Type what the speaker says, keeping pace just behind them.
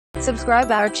Subscribe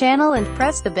our channel and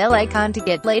press the bell icon to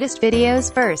get latest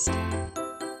videos first.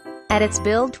 At its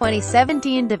Build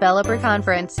 2017 developer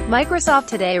conference, Microsoft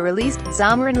today released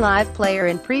Xamarin Live Player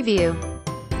in preview.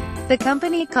 The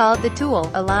company called the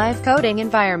tool a live coding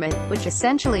environment, which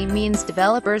essentially means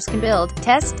developers can build,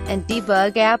 test, and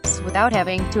debug apps without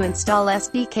having to install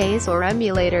SDKs or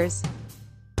emulators.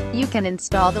 You can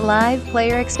install the Live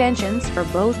Player extensions for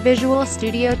both Visual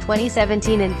Studio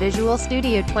 2017 and Visual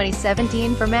Studio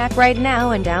 2017 for Mac right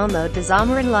now and download the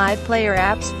Xamarin Live Player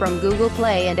apps from Google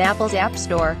Play and Apple's App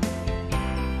Store.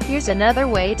 Here's another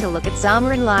way to look at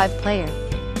Xamarin Live Player.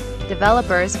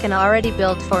 Developers can already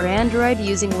build for Android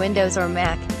using Windows or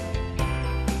Mac.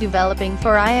 Developing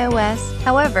for iOS,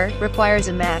 however, requires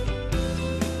a Mac.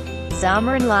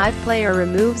 Xamarin Live Player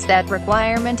removes that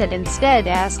requirement and instead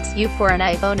asks you for an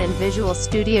iPhone in Visual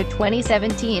Studio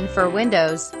 2017 for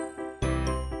Windows.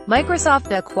 Microsoft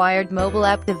acquired mobile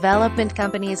app development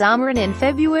company Xamarin in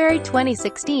February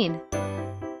 2016.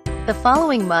 The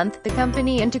following month, the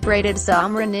company integrated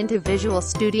Xamarin into Visual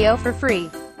Studio for free.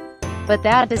 But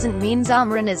that doesn't mean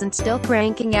Xamarin isn't still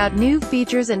cranking out new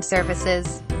features and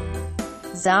services.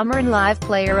 Xamarin Live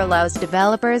Player allows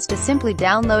developers to simply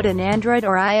download an Android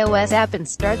or iOS app and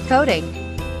start coding.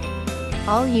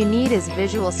 All you need is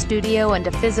Visual Studio and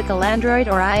a physical Android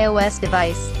or iOS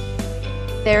device.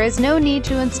 There is no need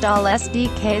to install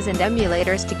SDKs and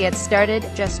emulators to get started,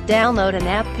 just download an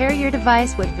app, pair your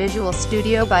device with Visual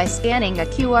Studio by scanning a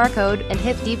QR code, and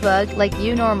hit debug like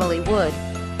you normally would.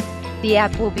 The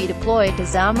app will be deployed to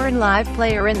Xamarin Live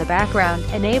Player in the background,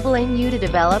 enabling you to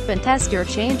develop and test your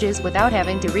changes without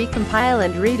having to recompile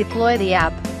and redeploy the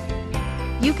app.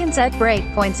 You can set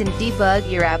breakpoints and debug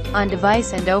your app, on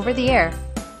device and over the air.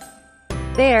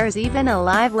 There's even a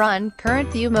live run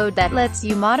current view mode that lets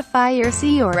you modify your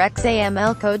C or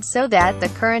XAML code so that the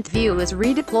current view is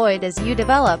redeployed as you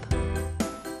develop.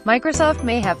 Microsoft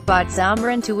may have bought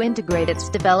Xamarin to integrate its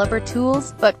developer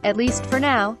tools, but, at least for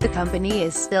now, the company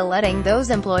is still letting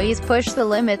those employees push the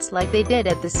limits like they did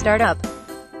at the startup.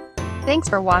 Thanks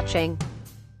for watching.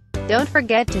 Don't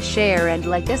forget to share and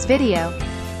like this video.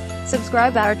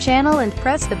 Subscribe our channel and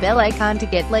press the bell icon to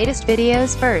get latest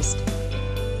videos first.